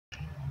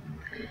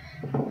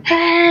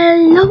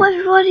Hello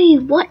everybody,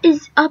 what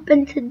is up?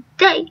 And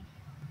today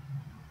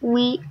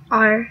we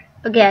are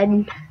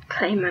again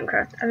playing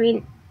Minecraft. I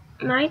mean,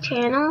 my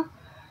channel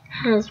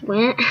has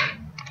went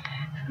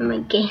from a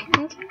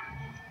gaming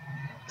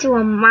to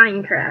a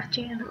Minecraft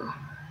channel.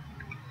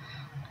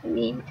 I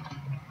mean,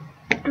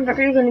 I'm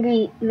probably gonna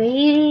be,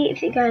 maybe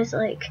if you guys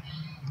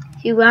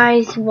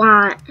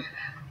want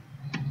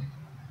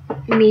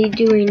me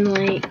doing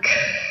like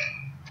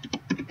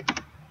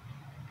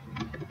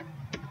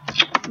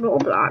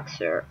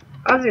Roblox or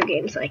other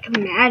games like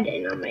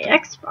Madden on my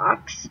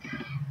Xbox,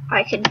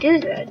 I could do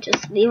that.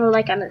 Just leave a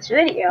like on this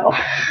video.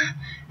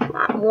 I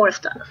want more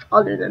stuff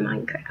other than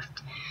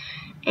Minecraft.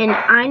 And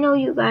I know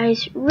you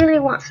guys really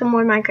want some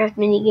more Minecraft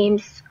mini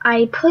games.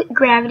 I put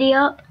Gravity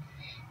up,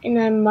 and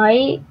I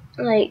might,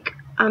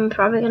 I'm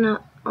probably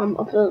gonna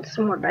upload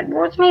some more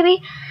bedboards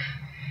maybe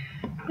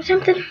or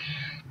something.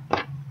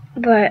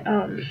 But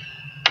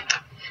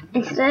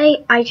and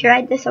today I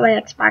tried this on my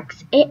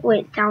Xbox. It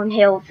went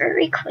downhill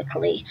very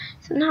quickly.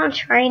 So now I'm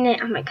trying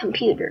it on my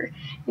computer.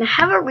 And I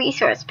have a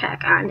resource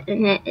pack on,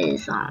 and it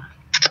is the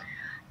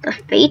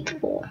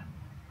Faithful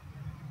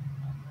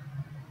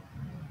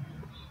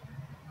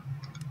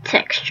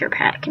texture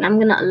pack. And I'm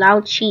gonna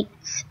allow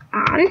cheats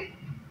on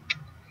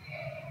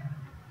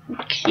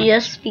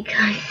just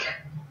because,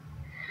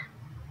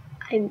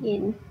 I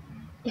mean,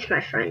 if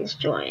my friends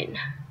join,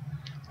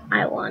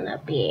 I want to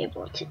be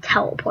able to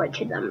teleport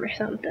to them or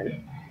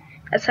something.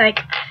 It's like,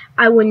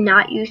 I would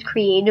not use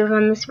creative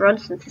on this world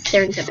since it's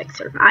scientific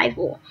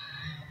survival.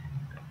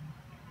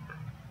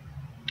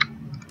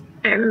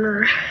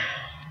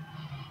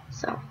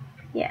 So,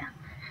 yeah.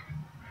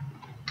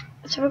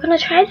 So we're going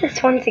to try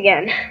this once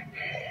again.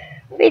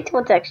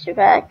 Faithful texture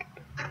pack.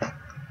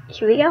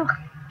 Here we go.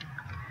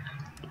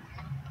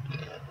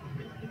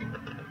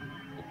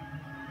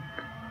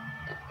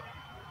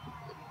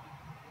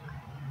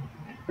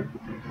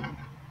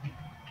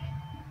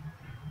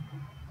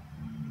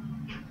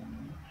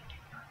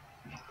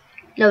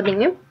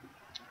 Loading it.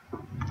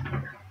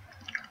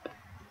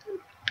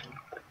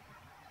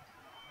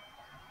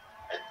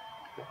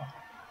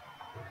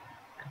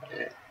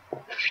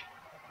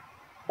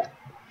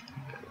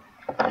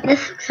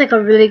 This looks like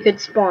a really good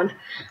spawn.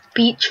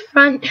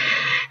 Beachfront.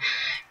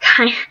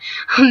 Kind of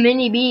a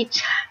mini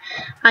beach,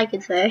 I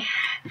could say.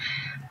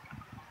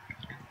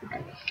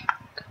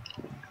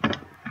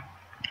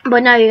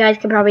 But now you guys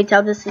can probably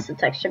tell this is a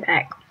texture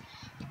pack.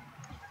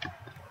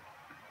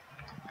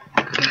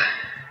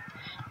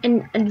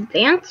 And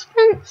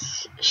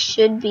advancements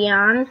should be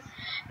on,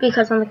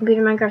 because on the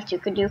computer Minecraft you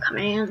could do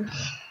commands.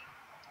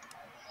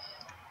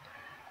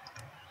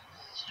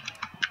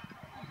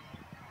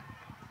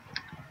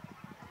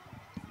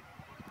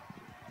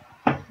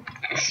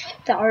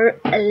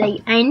 Start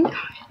laying.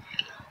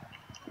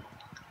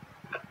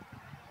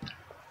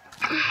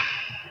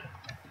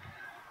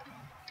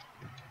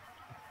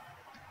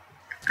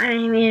 I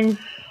mean,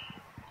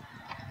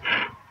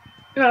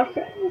 my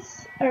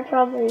friends are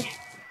probably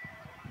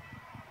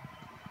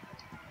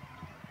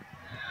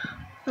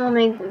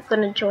only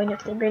gonna join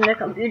if they bring their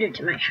computer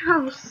to my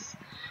house,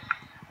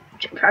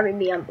 which would probably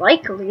be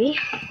unlikely.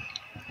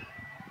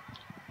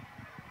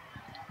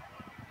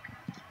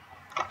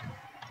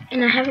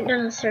 And I haven't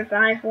done a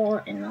survival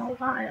in a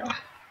while,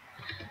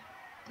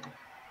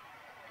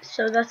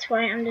 so that's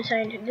why I'm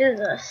deciding to do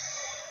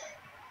this.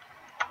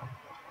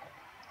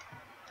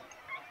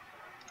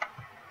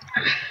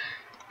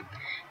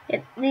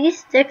 These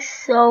sticks,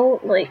 so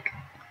like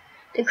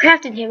the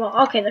crafting table.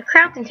 Okay, the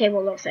crafting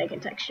table looks like a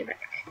texture pack.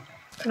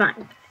 Come on,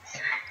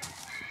 guys.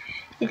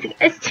 If you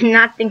guys do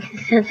not think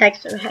this is a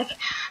texture pack,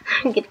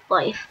 get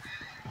life.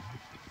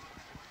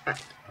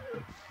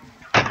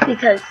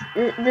 Because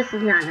this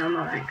is not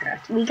normal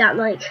Minecraft. We got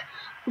like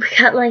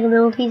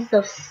little pieces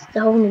of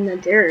stone in the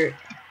dirt.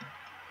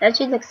 That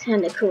shit looks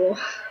kinda cool.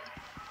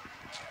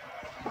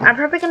 I'm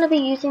probably gonna be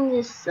using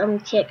this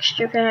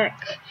texture pack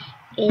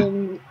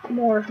in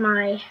more of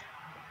my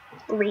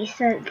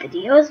recent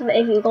videos. But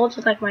if you go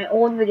to like my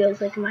old videos,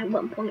 like my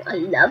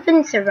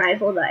 1.11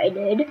 survival that I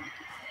did,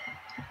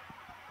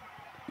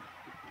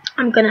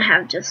 I'm gonna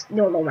have just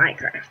normal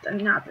Minecraft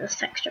and not this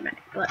texture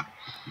pack. But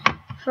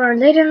for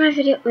later in my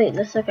video, wait,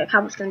 let's look at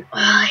cobblestone.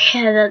 Oh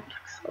yeah, that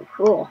looks so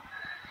cool.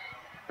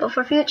 But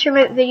for future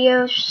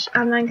videos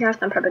on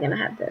Minecraft, I'm probably gonna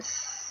have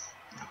this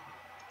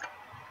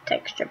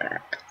texture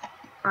pack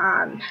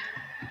on,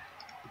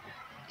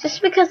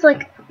 just because,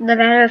 like, the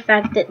matter of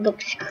fact, it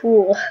looks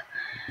cool.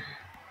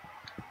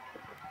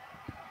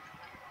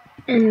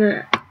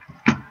 And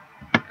I'm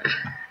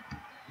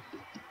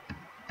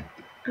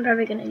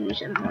probably gonna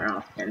use it more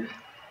often.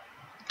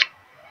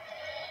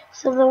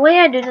 So the way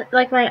I do it,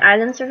 like my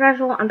island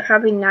survival, I'm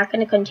probably not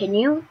gonna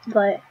continue,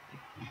 but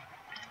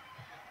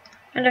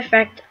matter of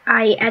fact,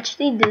 I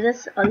actually do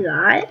this a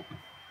lot.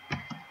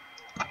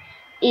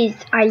 Is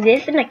I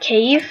live in a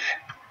cave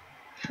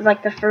for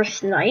like the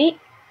first night,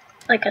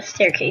 like a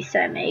staircase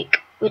that I make,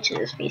 which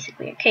is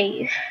basically a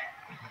cave.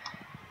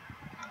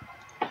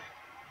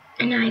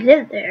 And I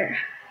live there.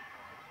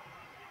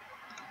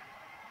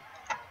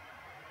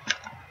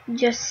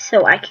 just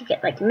so I could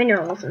get like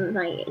minerals in the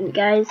night. And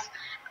guys,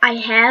 I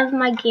have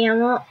my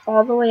gamma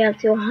all the way up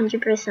to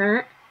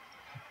 100%,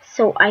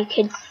 so I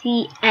could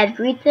see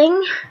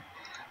everything,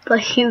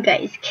 but you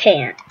guys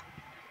can't.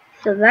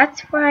 So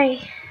that's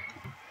why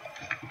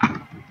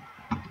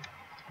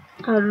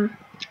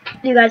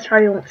you guys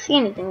probably won't see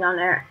anything down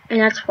there, and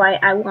that's why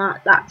I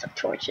want lots of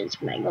torches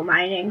when I go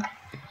mining,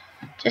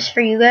 just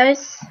for you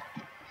guys.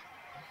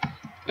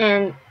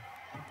 And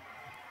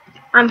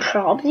I'm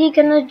probably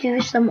gonna do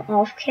some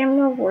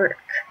off-camera work,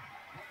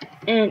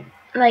 and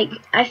like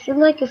I feel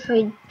like if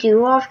I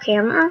do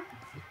off-camera,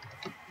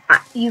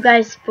 you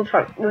guys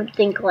would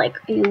think like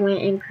you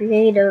went in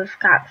creative,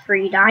 got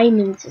free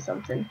diamonds or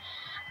something.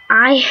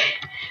 I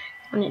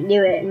want to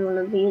do it in one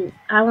of these.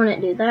 I want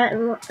to do that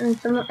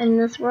in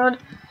this world.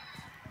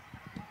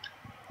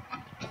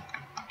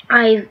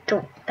 I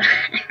don't.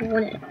 I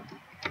wouldn't.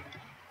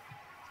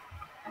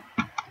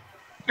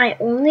 I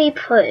only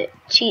put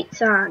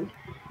cheats on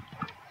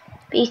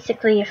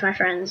basically if my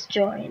friends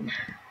join,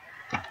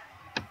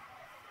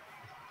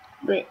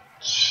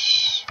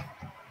 which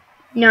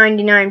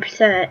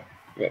 99%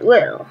 it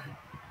will.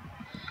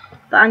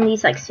 But on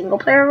these like single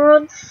player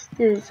worlds,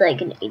 there's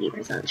like an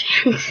 80%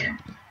 chance.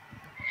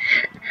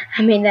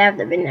 I mean, they have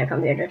to bring their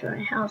computer to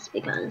my house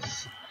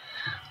because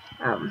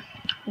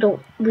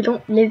we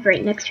don't live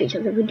right next to each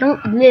other. We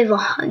don't live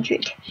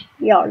 100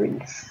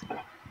 yards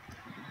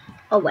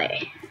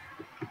away.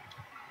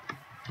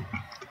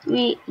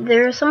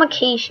 There's some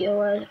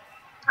acacia.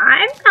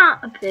 I'm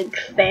not a big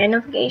fan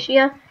of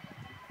acacia.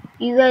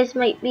 You guys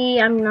might be.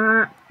 I'm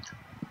not.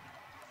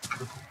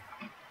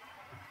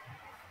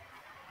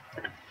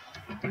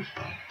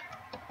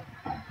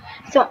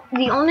 So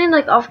the only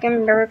like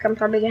off-camera work I'm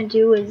probably gonna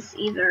do is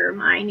either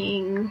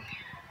mining.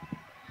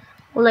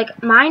 Well,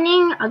 like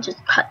mining, I'll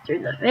just cut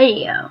through the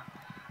video,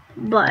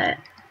 but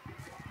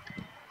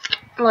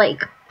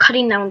like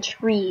cutting down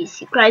trees,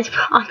 you guys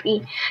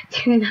probably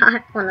do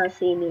not want to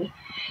see me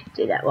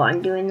do that. Well,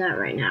 I'm doing that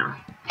right now,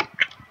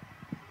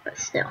 but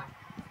still,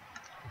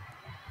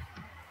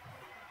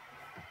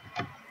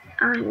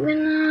 I'm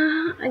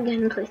gonna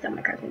again place down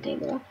my crafting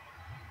table,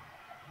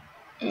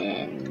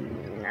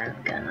 and I'm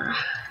gonna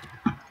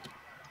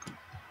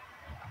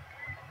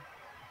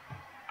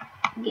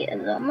get a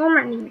little more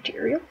mining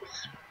materials.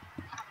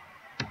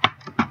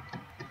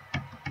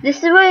 This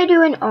is what I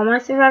do in all my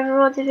survival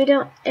worlds.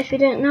 If you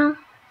didn't know.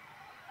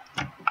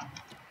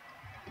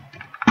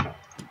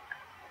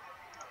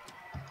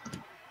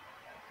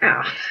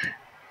 Oh.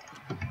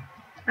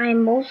 I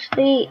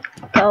mostly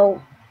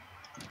go.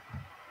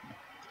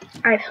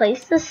 I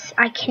place this.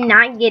 I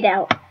cannot get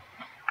out.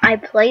 I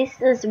place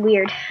this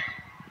weird.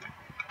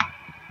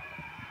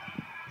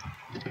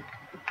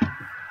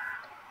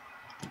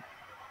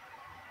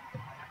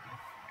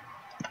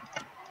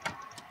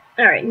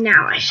 Alright,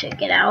 now I should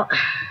get out.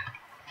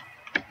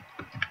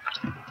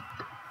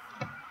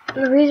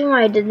 The reason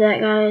why I did that,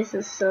 guys,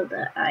 is so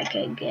that I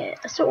could get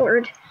a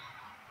sword.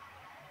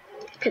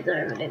 Because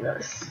everybody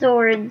loves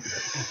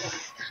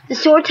swords. The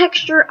sword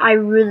texture I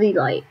really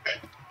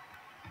like.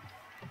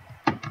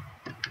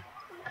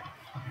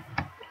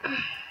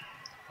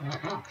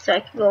 So I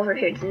can go over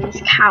here to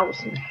these cows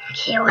and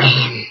kill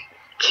him.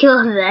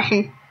 Kill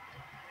them.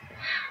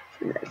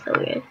 So that's so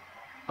weird.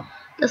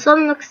 The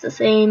sun looks the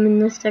same in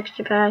this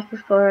texture pack,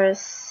 of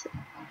course.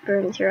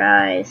 Burns your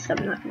eyes, so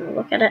I'm not going to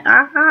look at it.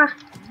 Ah!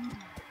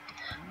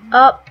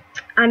 Oh,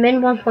 I'm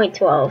in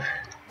 1.12.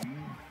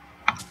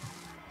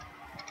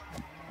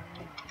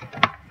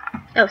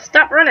 Oh,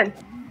 stop running.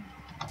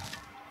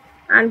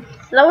 I'm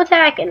slow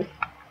attacking.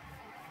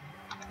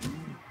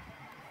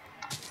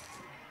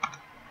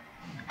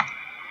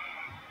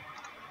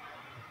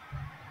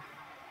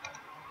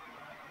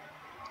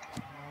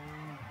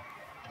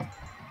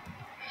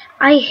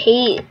 I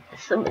hate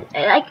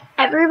like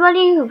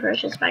everybody who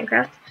purchased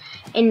Minecraft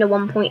in the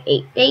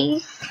 1.8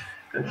 days.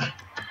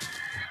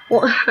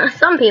 Well,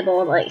 some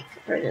people like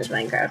purchased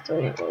Minecraft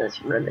when it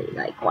was really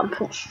like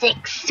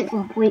 1.6 to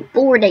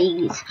 1.4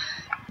 days.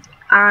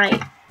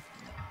 I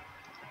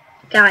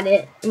got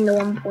it in the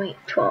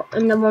 1.12,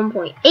 in the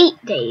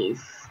 1.8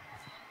 days.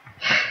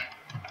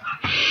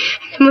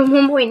 When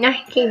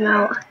 1.9 came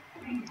out,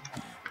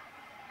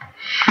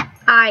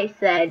 I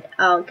said,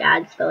 "Oh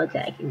God, still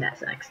attacking. That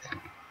sucks."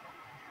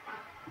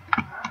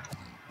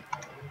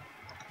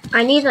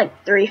 I need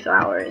like 3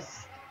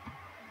 flowers.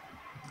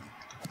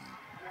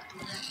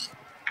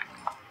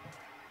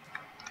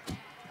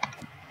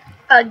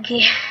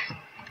 Again.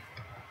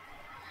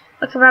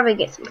 I could probably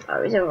get some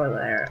flowers over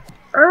there.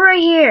 Or right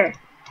here.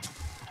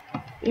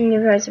 And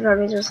you guys are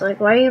probably just like,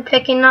 why are you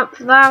picking up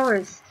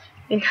flowers?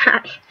 You're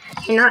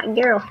not a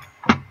girl.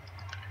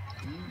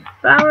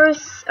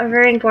 Flowers are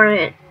very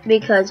important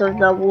because of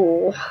the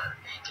wool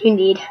you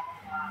need.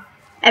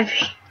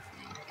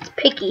 It's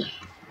picky.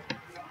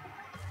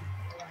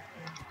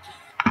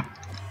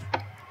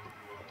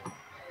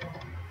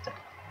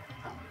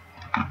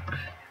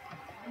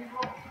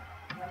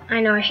 I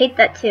know, I hate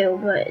that too,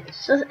 but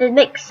it's just, it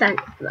makes sense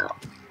though.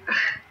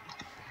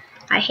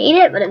 I hate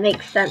it, but it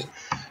makes sense.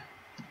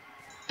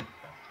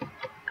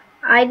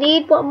 I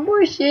need one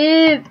more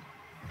sheep.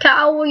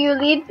 Cow, will you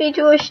lead me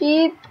to a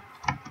sheep?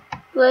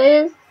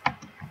 Please?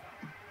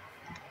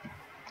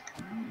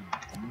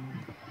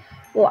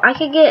 Well, I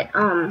could get,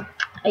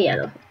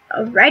 yeah,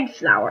 a red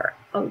flower.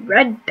 A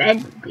red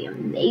bed would be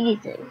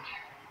amazing.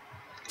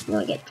 I'm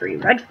gonna get 3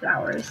 red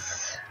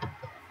flowers.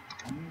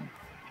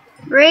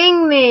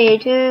 Bring me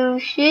to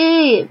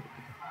sheep.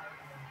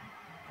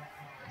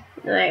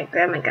 Did I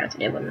grab my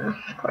crafting table? No,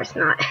 of course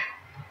not.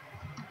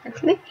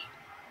 That's me.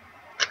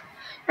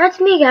 That's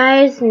me,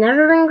 guys.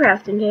 Never bring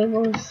crafting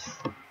tables.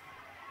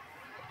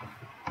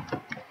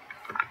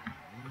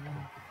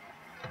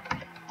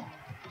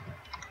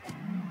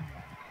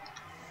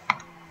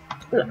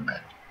 Look.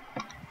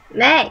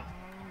 May.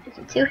 It's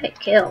a 2-hit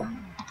kill.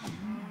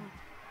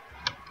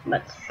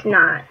 But it's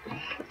not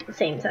at the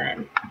same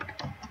time.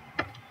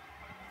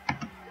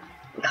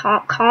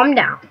 Calm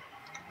down.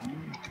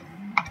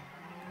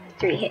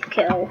 3-hit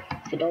kill.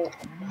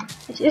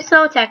 If you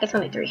slow attack, it's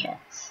only 3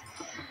 hits.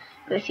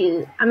 But if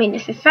you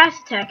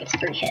fast attack, it's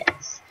 3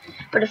 hits.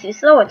 But if you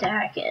slow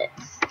attack,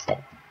 it's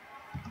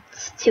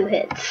 2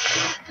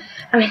 hits.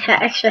 I mean,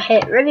 that extra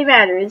hit really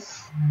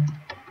matters.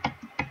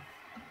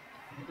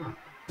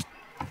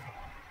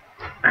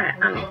 Alright,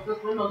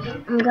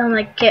 I'm gonna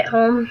like get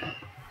home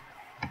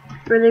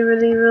really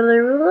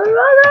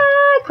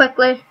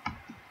quickly.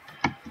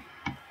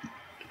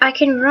 I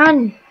can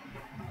run.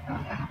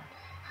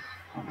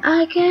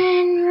 I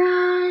can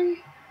run.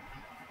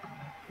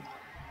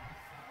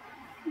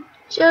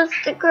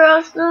 Just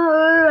across the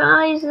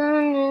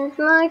horizon is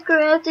my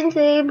crafting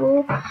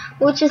table,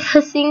 which is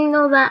a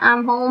signal that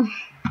I'm home.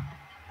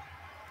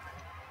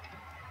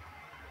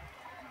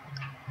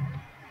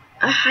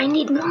 I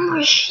need one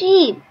more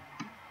sheep.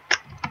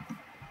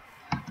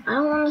 I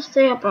don't want to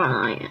stay up all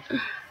night.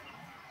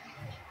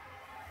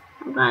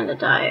 I'm kinda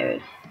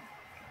tired.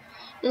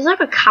 There's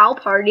like a cow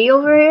party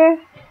over here.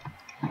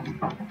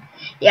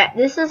 Yeah,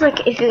 this is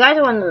like, if you guys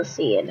wanted to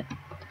see it,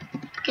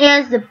 it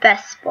is the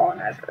best spawn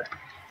ever.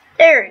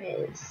 There it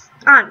is,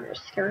 on your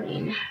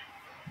screen.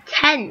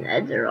 10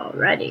 nether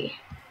already.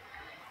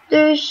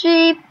 There's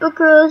sheep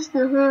across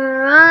the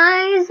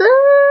horizon.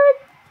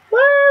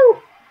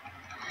 Woo!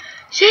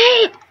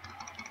 Sheep!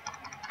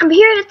 I'm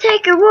here to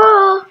take your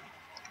wool.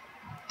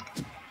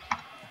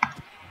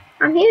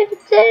 I'm here to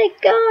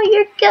take all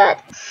your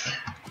guts.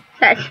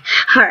 That's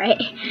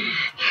alright.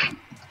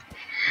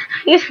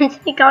 I'm here to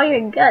take all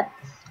your guts.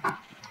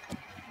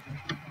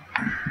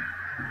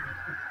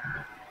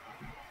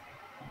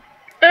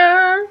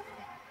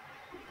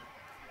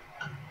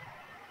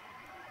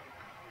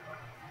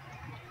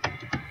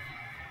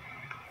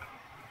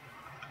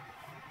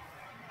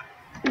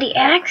 The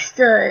axe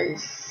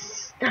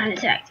does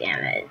non-attack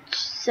damage,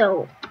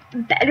 so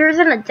better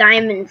than a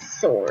diamond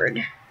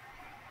sword.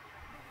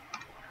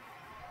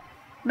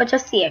 But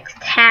just the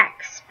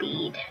attack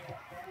speed.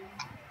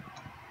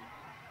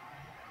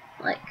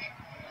 Like,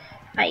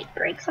 I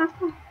break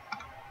something?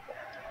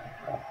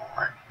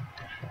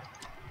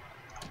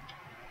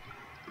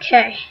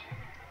 Okay.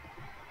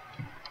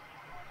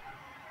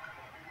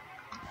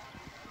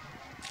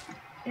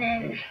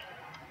 Then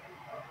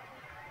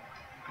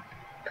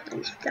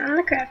place down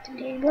the crafting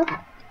table.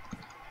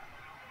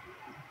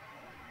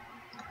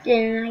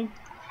 Then I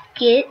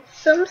get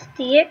some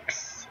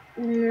sticks,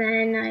 and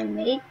then I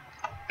make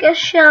a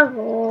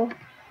shovel.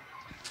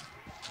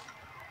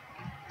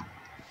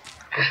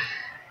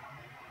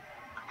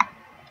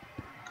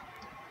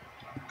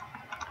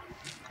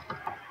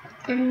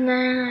 And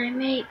then I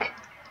make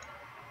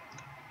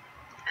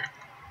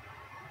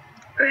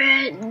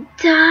red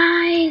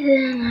dye,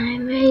 then I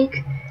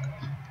make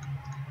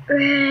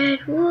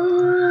red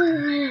wool,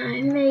 and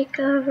I make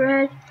a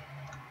red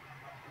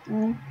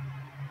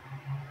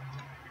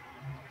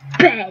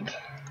bed.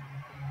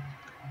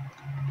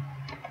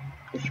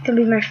 This is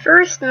gonna be my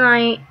first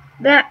night.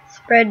 That's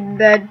red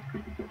bed.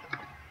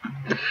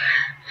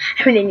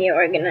 I really need to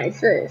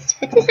organize this.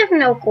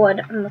 57 oak wood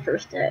on the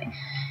first day.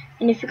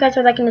 And if you guys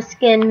are liking the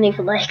skin, leave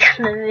a like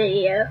on the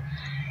video.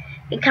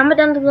 And comment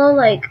down below,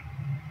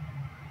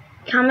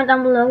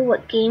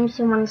 what games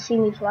you want to see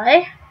me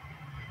play.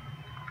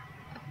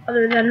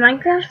 Other than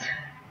Minecraft.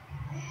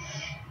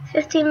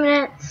 15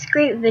 minutes,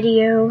 great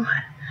video.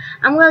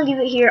 I'm gonna leave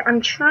it here. I'm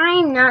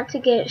trying not to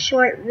get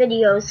short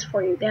videos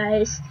for you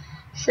guys.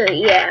 So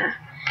yeah.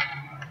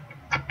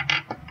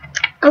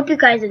 Hope you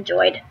guys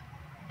enjoyed.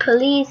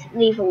 Please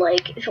leave a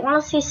like. If you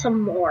want to see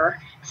some more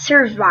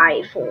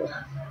survival,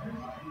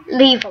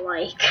 leave a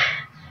like.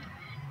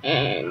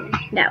 And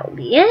that will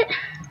be it.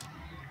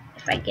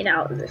 If I get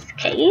out of this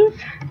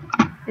cave,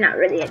 not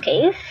really a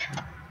cave,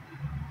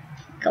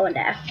 go into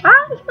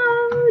F5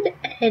 mode,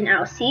 and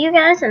I'll see you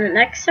guys in the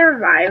next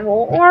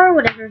survival or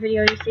whatever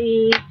video you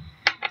see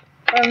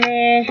from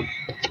me.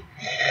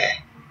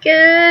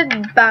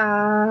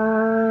 Goodbye.